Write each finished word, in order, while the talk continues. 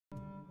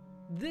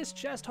this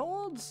chest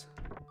holds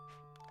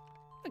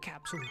a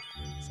capsule.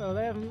 So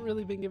they haven't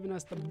really been giving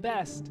us the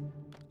best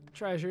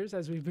treasures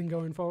as we've been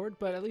going forward,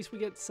 but at least we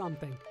get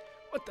something.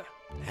 What the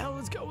hell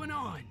is going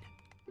on?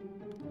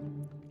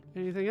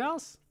 Anything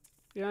else?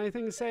 You got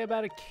anything to say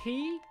about a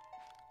key?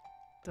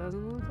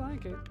 Doesn't look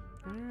like it.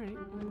 All right,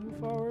 we'll move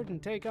forward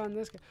and take on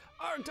this guy.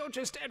 Oh, don't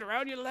just stand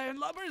around, you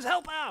landlubbers.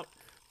 Help out.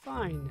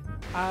 Fine,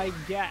 I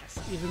guess.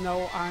 Even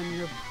though I'm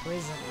your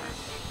prisoner,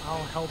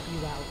 I'll help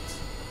you out.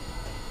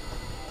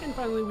 And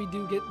finally, we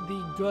do get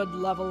the good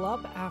level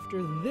up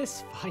after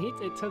this fight.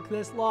 It took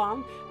this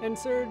long, and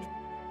Surge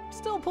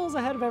still pulls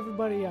ahead of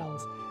everybody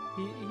else.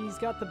 He's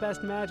got the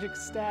best magic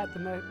stat,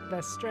 the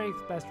best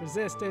strength, best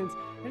resistance,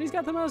 and he's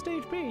got the most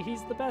HP.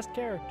 He's the best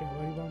character.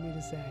 What do you want me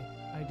to say?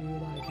 I do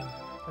like him.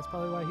 That's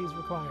probably why he's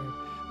required.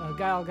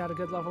 Guile got a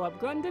good level up.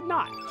 Glenn did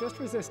not, just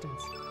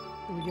resistance.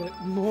 And we get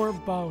more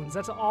bones.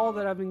 That's all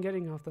that I've been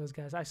getting off those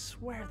guys. I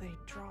swear they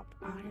drop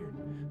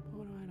iron.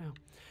 What do I know?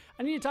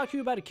 I need to talk to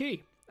you about a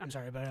key. I'm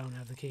sorry, but I don't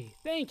have the key.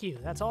 Thank you.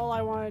 That's all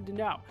I wanted to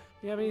know.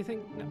 You have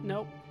anything?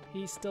 Nope.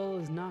 He still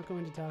is not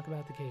going to talk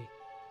about the key.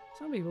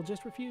 Some people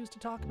just refuse to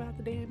talk about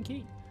the damn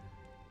key.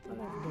 Thought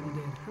everybody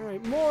did. All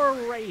right, more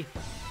Wraith.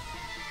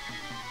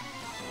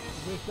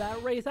 With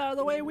that Wraith out of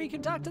the way, we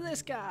can talk to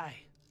this guy.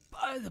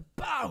 By the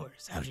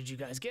powers, how did you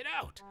guys get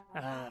out?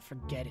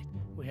 Forget it.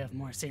 We have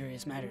more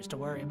serious matters to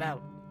worry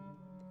about.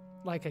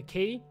 Like a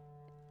key?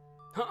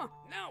 Huh?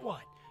 Now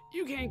what?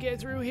 You can't get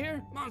through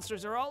here?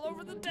 Monsters are all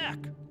over the deck.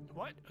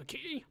 What? A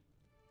key?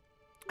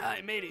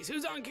 Hi, mateys.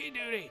 Who's on key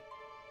duty?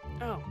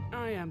 Oh,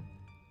 I am.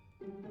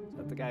 Is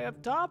that the guy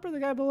up top or the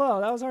guy below?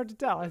 That was hard to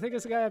tell. I think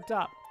it's the guy up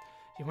top.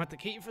 You want the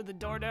key for the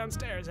door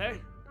downstairs, eh?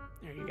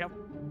 There you go.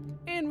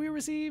 And we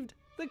received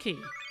the key.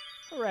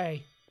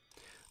 Hooray.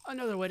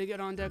 Another way to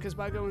get on deck is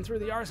by going through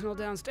the arsenal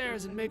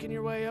downstairs and making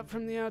your way up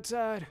from the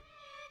outside.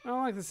 I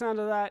don't like the sound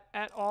of that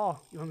at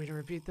all. You want me to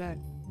repeat that?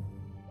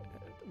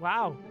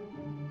 Wow.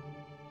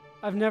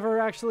 I've never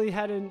actually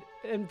had an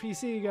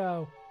NPC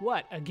go,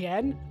 what,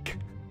 again?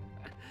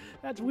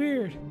 That's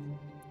weird.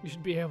 You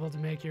should be able to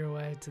make your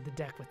way to the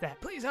deck with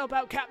that. Please help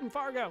out Captain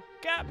Fargo.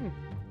 Captain!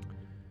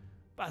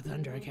 By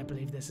thunder, I can't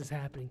believe this is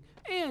happening.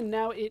 And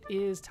now it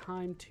is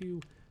time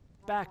to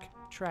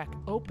backtrack.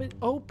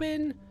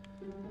 Open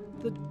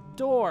the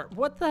door.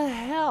 What the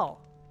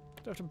hell?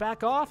 Do I have to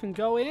back off and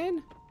go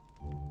in?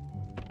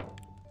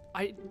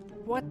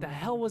 What the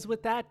hell was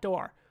with that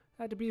door?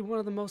 That had to be one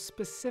of the most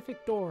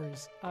specific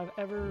doors I've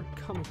ever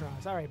come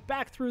across. All right,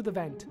 back through the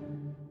vent.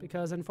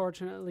 Because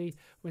unfortunately,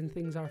 when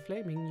things are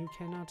flaming, you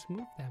cannot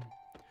move them.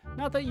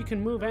 Not that you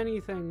can move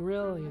anything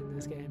really in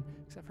this game,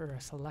 except for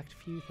a select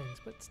few things,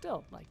 but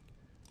still, like,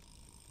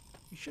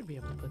 you should be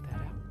able to put that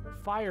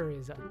out. Fire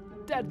is a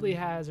deadly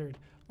hazard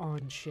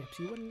on ships.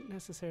 You wouldn't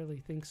necessarily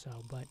think so,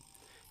 but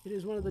it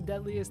is one of the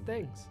deadliest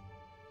things.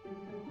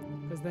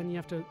 Because then you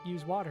have to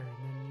use water,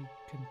 and then you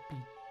can be,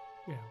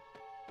 you know,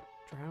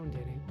 drowned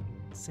in it,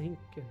 and sink,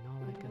 and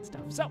all that good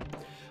stuff. So,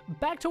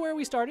 back to where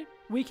we started.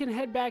 We can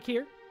head back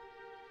here,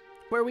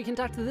 where we can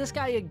talk to this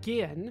guy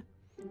again.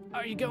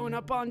 Are you going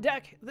up on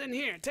deck? Then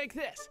here, take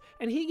this.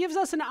 And he gives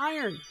us an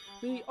iron.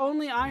 The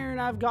only iron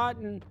I've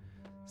gotten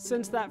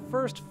since that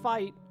first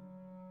fight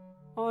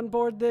on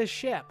board this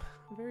ship.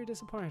 I'm very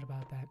disappointed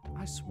about that.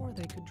 I swore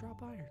they could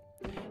drop iron.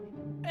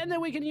 And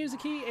then we can use the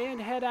key and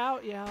head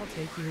out. Yeah, I'll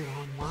take you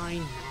on. Why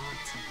not?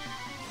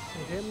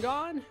 With him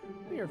gone,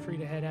 we are free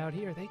to head out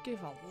here. They give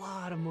a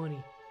lot of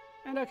money.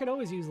 And I could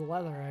always use the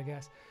leather, I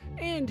guess.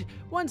 And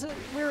once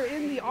we're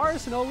in the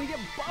arsenal, we get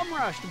bum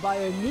rushed by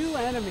a new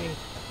enemy.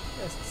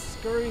 Just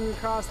scurrying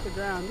across the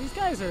ground. These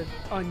guys are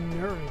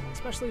unnerving,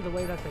 especially the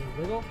way that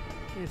they wiggle.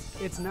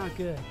 It's not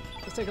good.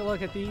 Let's take a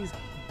look at these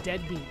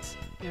deadbeats.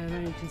 And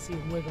then you can see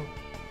them wiggle.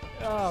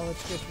 Oh,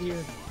 it's just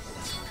weird.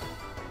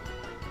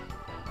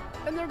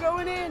 And they're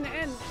going in,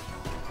 and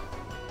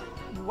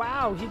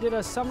wow, he did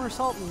a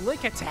somersault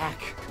lick attack.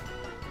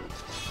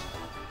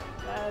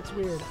 That's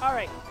weird. All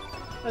right,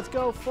 let's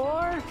go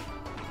for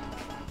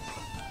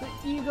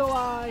the Eagle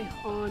Eye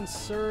on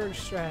Surge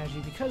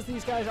strategy. Because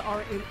these guys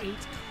are in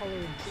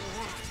 8-colored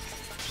black,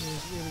 it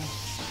is really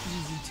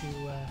easy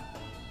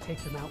to take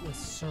them out with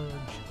Surge.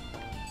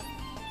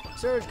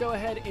 Surge, go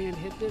ahead and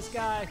hit this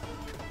guy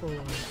for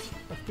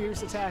a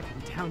fierce attack,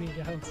 and down he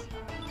goes.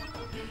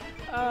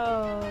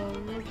 Oh,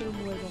 look at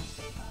him wiggle.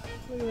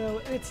 Look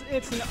at that.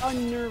 It's an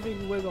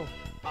unnerving wiggle.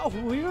 Oh,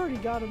 we already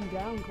got him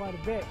down quite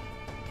a bit.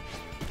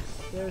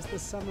 There's the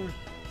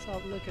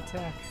somersault lick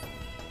attack.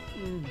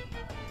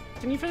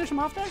 Can you finish him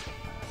off there?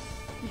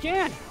 You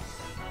can!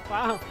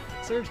 Wow,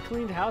 Surge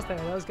cleaned house there.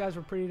 Those guys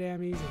were pretty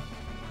damn easy.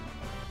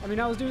 I mean,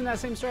 I was doing that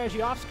same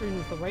strategy off screen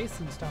with the Wraiths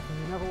and stuff,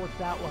 and it never worked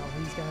that well.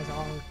 These guys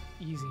are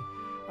easy.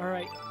 All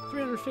right,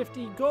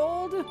 350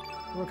 gold.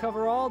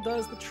 Recover all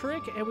does the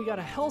trick, and we got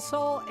a Hell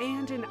Soul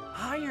and an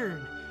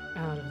iron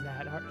out of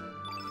that.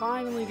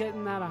 Finally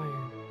getting that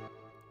iron.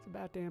 It's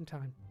about damn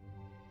time.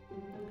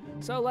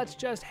 So let's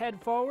just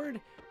head forward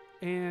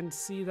and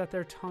see that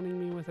they're taunting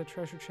me with a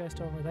treasure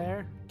chest over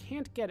there.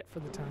 Can't get it for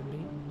the time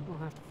being. We'll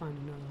have to find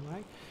another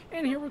way.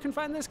 And here we can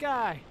find this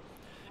guy.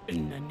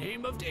 In the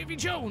name of Davy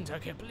Jones, I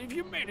can't believe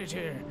you made it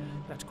here.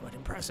 That's quite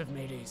impressive,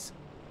 mateys.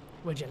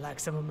 Would you like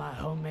some of my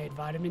homemade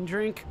vitamin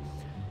drink?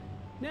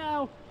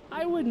 Now,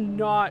 I would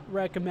not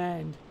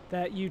recommend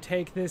that you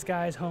take this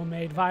guy's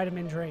homemade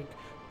vitamin drink.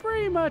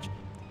 Pretty much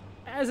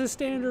as a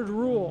standard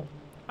rule,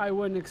 I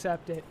wouldn't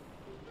accept it.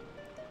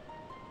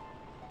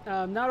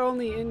 Not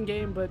only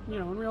in-game, but, you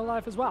know, in real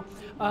life as well.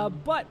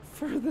 But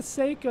for the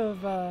sake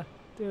of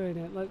doing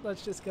it,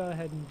 let's just go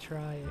ahead and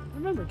try it.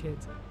 Remember,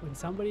 kids, when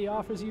somebody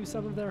offers you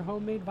some of their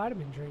homemade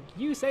vitamin drink,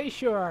 you say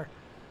sure.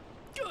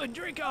 Good,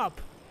 drink up.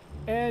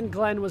 And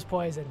Glenn was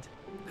poisoned.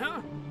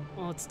 Huh?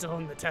 Well, it's still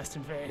in the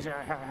testing phase.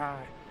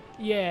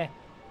 Yeah.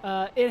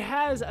 It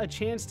has a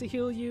chance to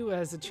heal you,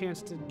 has a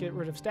chance to get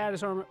rid of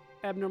status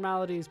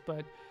abnormalities,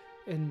 but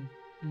in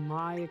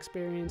my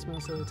experience,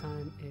 most of the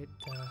time, it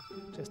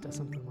just does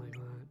something like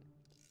that.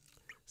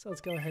 So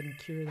let's go ahead and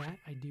cure that.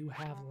 I do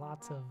have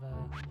lots of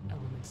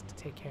elements to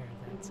take care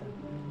of that, so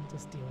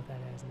just deal with that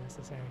as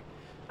necessary.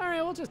 All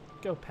right, we'll just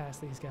go past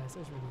these guys.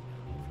 There's really no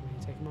need for me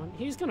to take them on.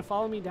 He's going to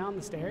follow me down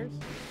the stairs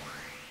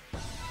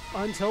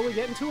until we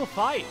get into a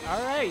fight.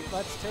 All right,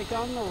 let's take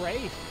on the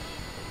Wraith,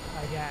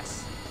 I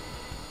guess.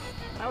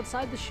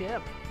 Outside the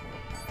ship.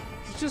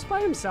 He's just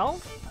by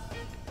himself?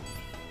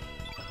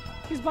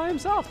 He's by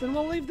himself, then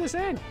we'll leave this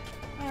in.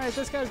 All right,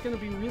 this guy's going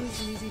to be really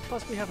easy,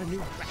 plus we have a new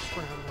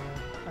background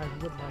there I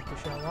would like to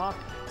show off.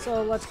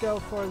 So let's go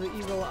for the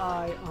Evil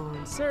Eye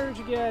on Surge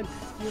again.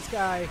 This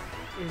guy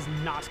is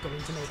not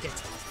going to make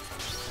it.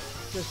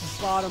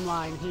 Just bottom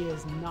line, he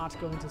is not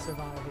going to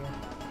survive here.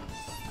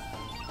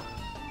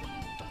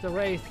 The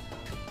Wraith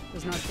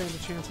does not stand a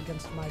chance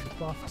against my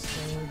buffed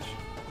Surge.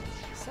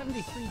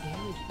 73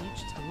 damage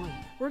each time.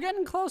 We're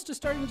getting close to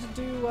starting to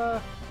do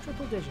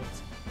triple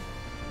digits.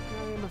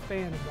 I am a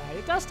fan of that.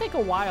 It does take a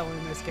while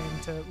in this game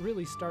to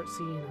really start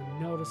seeing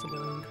a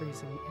noticeable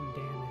increase in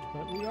damage,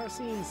 but we are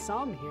seeing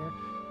some here,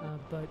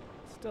 but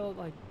still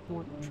like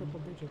want triple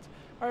digits.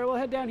 All right, we'll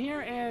head down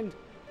here and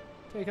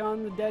take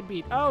on the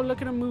Deadbeat. Oh,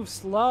 look at him move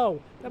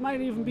slow. That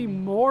might even be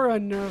more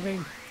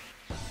unnerving.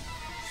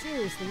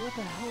 Seriously, what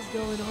the hell's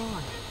going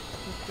on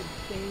with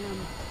the damn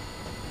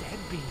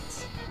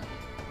Deadbeats?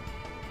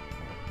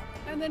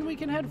 And then we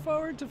can head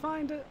forward to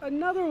find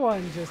another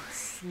one just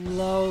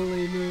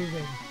slowly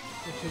moving,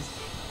 which is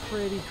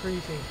pretty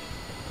creepy.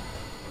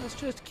 Let's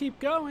just keep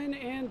going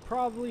and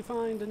probably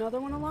find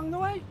another one along the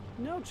way.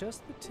 No,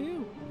 just the two.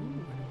 Ooh,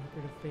 and a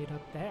record of fate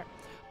up there.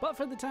 But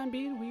for the time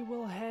being, we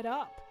will head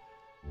up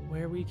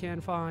where we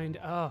can find...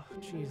 Oh,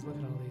 geez, look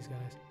at all these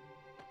guys.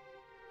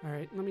 All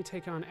right, let me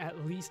take on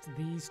at least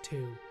these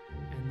two,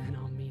 and then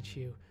I'll meet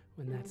you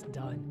when that's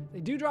done. They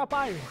do drop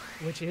iron,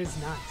 which is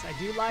nice. I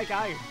do like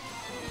iron.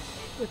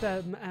 With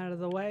that out of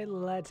the way,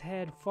 let's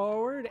head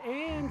forward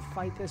and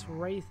fight this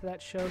Wraith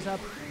that shows up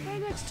right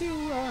next to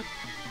a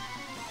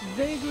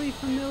vaguely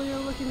familiar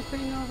looking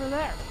thing over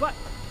there. But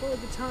for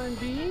the time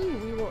being,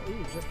 we will...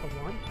 Ooh, just the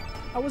one.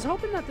 I was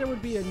hoping that there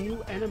would be a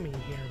new enemy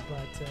here,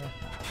 but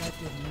that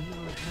did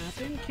not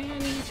happen.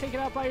 Can you take it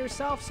out by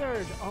yourself,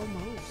 Surge?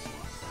 Almost.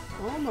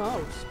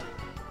 Almost.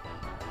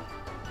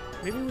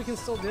 Maybe we can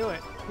still do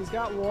it. He's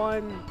got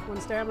one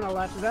stamina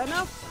left. Is that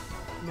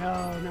enough?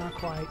 No, not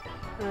quite.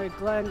 All right,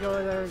 Glenn, go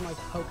over there and like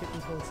poke it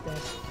until it's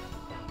dead.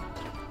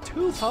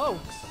 2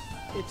 pokes.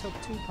 It took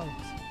 2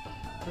 pokes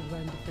for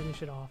Glenn to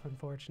finish it off,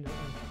 unfortunately.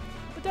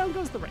 But down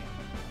goes the Wraith.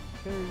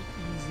 Very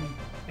easy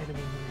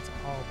enemy when it's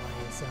all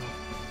by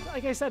itself.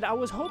 Like I said, I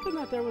was hoping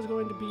that there was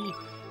going to be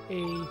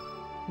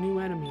a new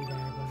enemy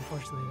there, but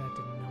unfortunately that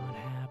did not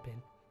happen.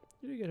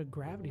 You get a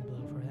gravity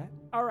blow for that.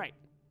 All right.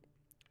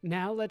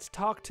 Now let's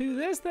talk to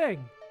this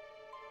thing.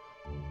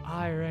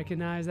 I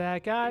recognize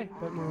that guy,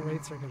 but more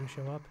Wraiths are going to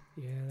show up.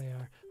 Yeah, they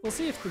are. We'll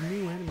see if the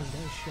new enemy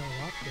does show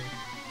up here.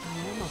 I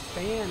am a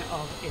fan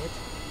of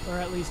it, or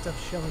at least of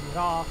showing it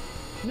off.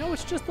 No,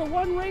 it's just the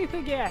one Wraith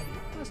again.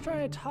 Let's try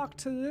to talk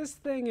to this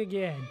thing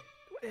again.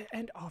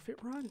 And off it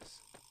runs.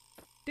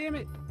 Damn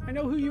it, I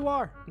know who you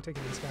are. I'm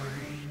taking this guy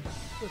on.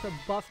 With a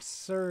buffed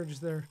Surge,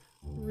 there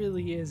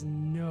really is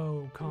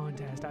no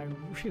contest. I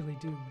really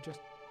do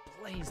just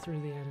blaze through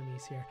the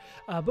enemies here.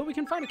 But we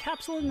can find a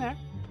capsule in there,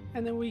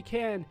 and then we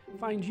can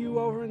find you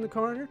over in the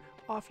corner.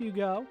 Off you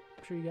go.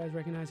 I'm sure you guys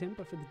recognize him,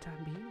 but for the time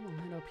being, we'll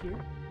head up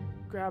here.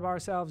 Grab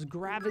ourselves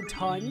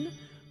Graviton,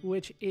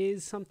 which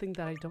is something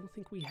that I don't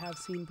think we have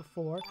seen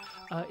before.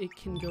 It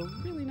can go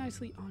really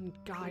nicely on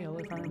Guile,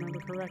 if I remember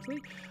correctly.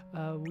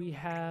 We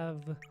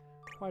have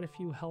quite a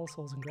few Hell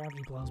Souls and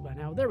Gravity Blows by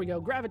now. There we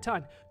go,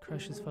 Graviton.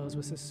 Crushes foes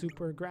with a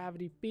super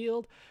gravity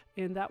field,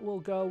 and that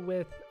will go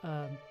with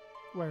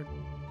where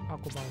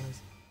Aqua Ball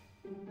is.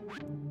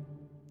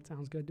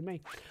 Sounds good to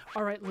me.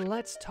 All right,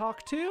 let's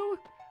talk to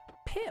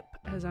Pip,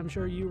 as I'm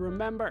sure you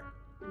remember.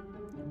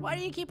 Why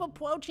do you keep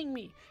approaching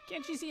me?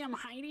 Can't you see I'm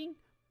hiding?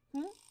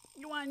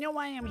 You want to know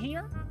why I'm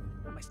here?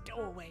 I'm a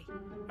stowaway.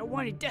 I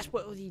wanted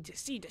desperately to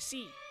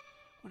see.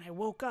 When I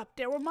woke up,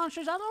 there were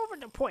monsters all over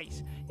the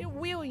place. It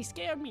really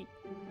scared me.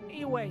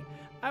 Anyway,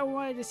 I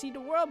wanted to see the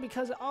world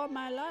because all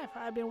my life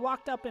I've been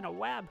locked up in a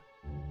web.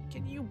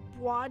 Can you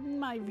broaden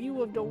my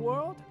view of the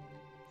world?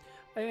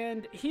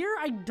 And here,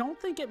 I don't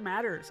think it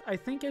matters. I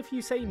think if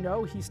you say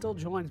no, he still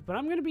joins. But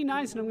I'm going to be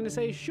nice and I'm going to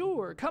say,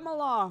 sure, come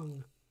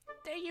along.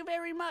 Thank you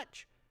very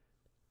much.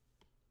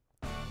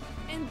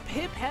 And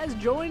Pip has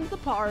joined the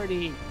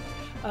party.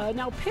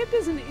 Now, Pip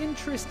is an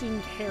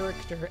interesting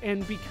character.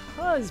 And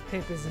because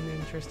Pip is an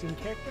interesting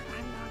character,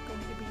 I'm not going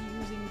to be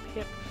using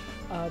Pip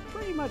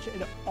pretty much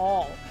at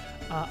all.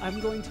 I'm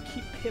going to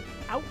keep Pip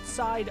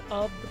outside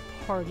of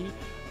the party.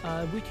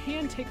 We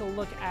can take a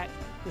look at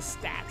the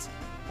stats.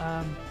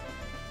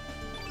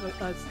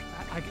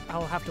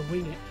 I'll have to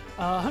wing it.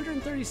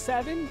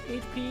 137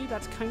 HP,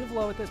 that's kind of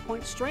low at this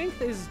point.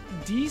 Strength is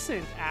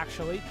decent,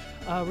 actually.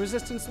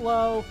 Resistance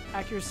low,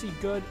 accuracy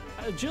good.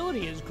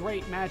 Agility is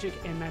great. Magic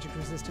and magic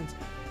resistance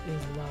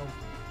is low.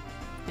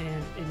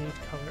 And innate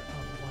color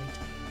of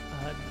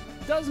white.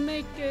 Does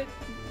make it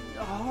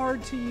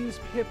hard to use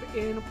Pip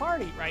in a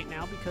party right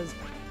now because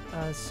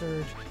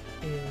Surge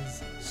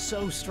is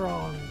so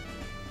strong.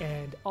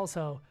 And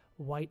also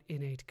white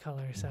innate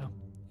color, so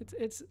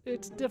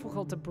it's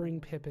difficult to bring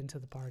Pip into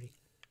the party.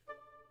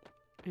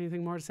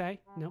 Anything more to say?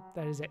 Nope,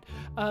 that is it.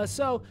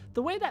 So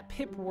the way that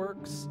Pip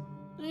works,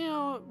 you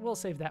know, we'll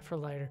save that for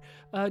later.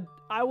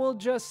 I will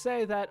just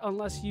say that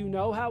unless you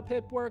know how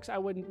Pip works, I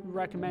wouldn't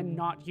recommend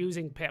not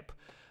using Pip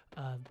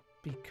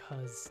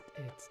because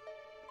it's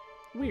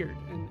weird,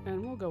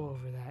 and we'll go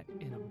over that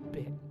in a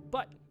bit.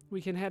 But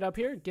we can head up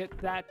here, get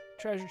that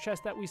treasure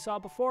chest that we saw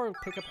before,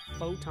 pick up a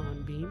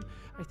photon beam.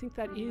 I think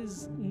that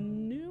is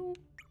new.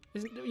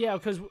 Yeah,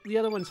 because the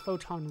other one's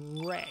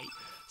photon ray.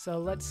 So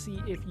let's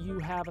see if you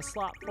have a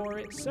slot for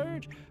it.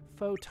 Surge,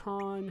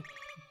 photon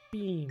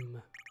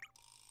beam.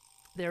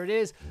 There it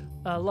is.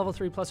 Level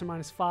 3 plus or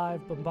minus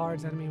 5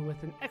 bombards enemy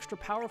with an extra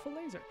powerful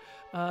laser.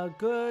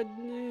 Good.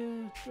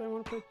 Do I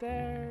want to put it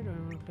there? Do I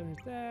want to put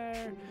it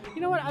there?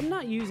 You know what? I'm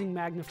not using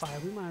magnifier.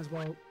 We might as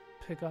well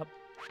pick up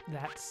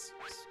that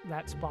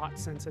spot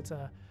since it's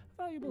a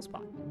valuable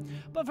spot.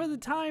 But for the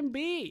time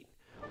being,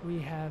 we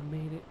have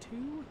made it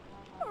to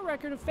a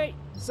record of fate.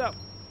 So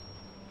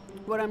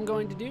what I'm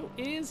going to do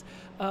is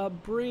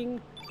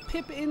bring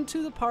Pip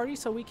into the party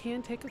so we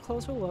can take a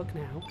closer look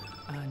now.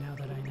 Now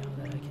that I know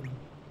that I can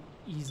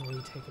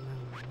easily take him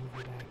out and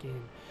move him back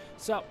in.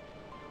 So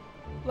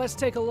let's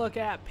take a look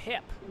at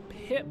Pip.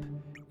 Pip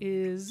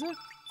is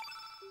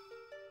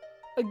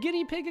a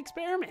guinea pig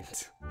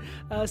experiment.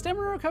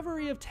 Stamina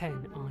recovery of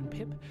 10 on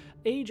Pip.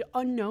 Age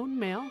unknown,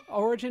 male.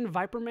 Origin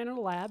Viper Manor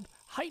lab.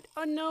 Height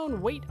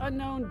unknown, weight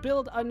unknown,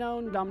 build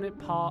unknown, dominant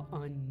paw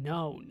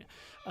unknown.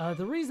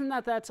 The reason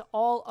that that's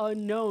all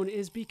unknown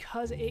is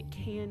because it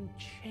can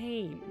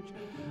change.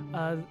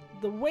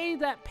 The way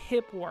that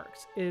Pip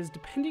works is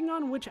depending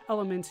on which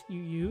elements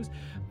you use,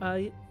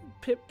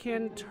 Pip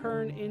can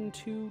turn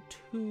into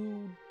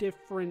 2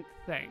 different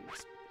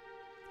things.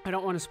 I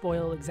don't want to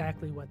spoil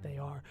exactly what they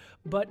are,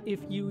 but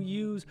if you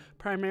use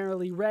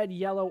primarily red,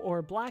 yellow,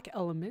 or black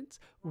elements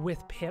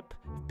with Pip,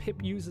 if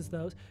Pip uses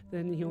those,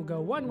 then he'll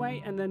go one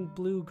way, and then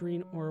blue,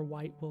 green, or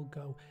white will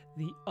go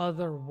the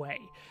other way.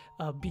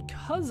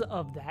 Because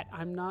of that,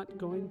 I'm not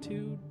going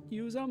to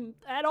use them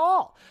at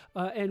all,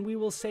 and we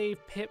will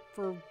save Pip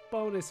for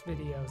bonus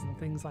videos and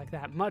things like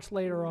that much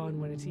later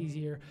on when it's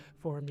easier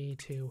for me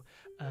to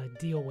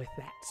deal with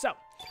that. So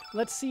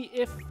let's see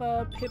if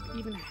Pip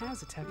even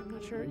has attack. I'm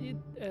not sure.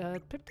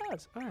 Pip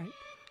does. All right.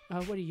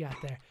 What do you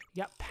got there?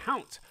 You got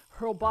Pounce.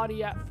 Hurl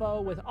body at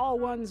foe with all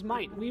one's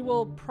might. We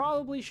will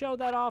probably show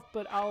that off,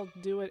 but I'll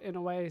do it in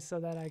a way so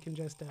that I can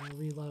just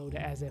reload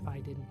as if I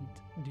didn't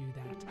do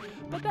that.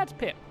 But that's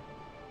Pip.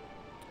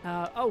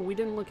 Oh, we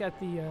didn't look at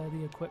the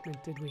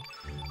equipment, did we?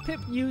 Pip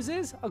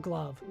uses a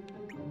glove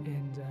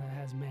and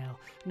has mail.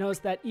 Notice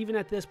that even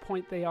at this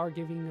point, they are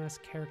giving us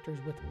characters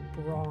with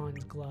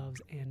bronze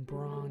gloves and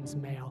bronze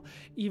mail.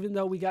 Even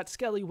though we got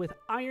Skelly with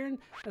iron,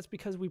 that's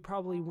because we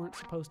probably weren't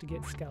supposed to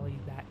get Skelly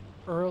that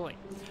early.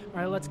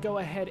 All right, let's go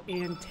ahead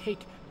and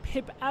take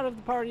Pip out of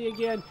the party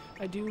again.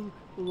 I do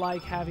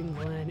like having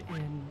Glenn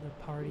in the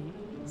party.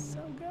 It's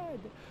so good.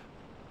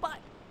 But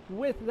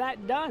with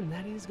that done,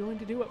 that is going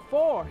to do it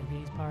for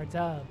these parts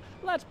of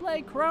Let's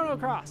Play Chrono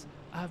Cross.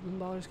 I've been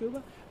Baller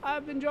Scuba.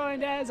 I've been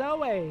joined, as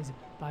always,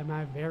 by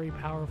my very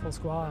powerful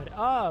squad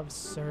of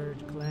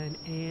Surge, Glenn,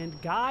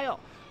 and Guile.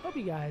 Hope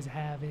you guys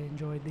have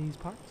enjoyed these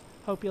parts.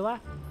 Hope you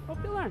laughed. Hope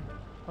you learned.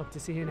 Hope to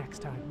see you next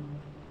time.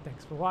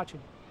 Thanks for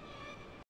watching.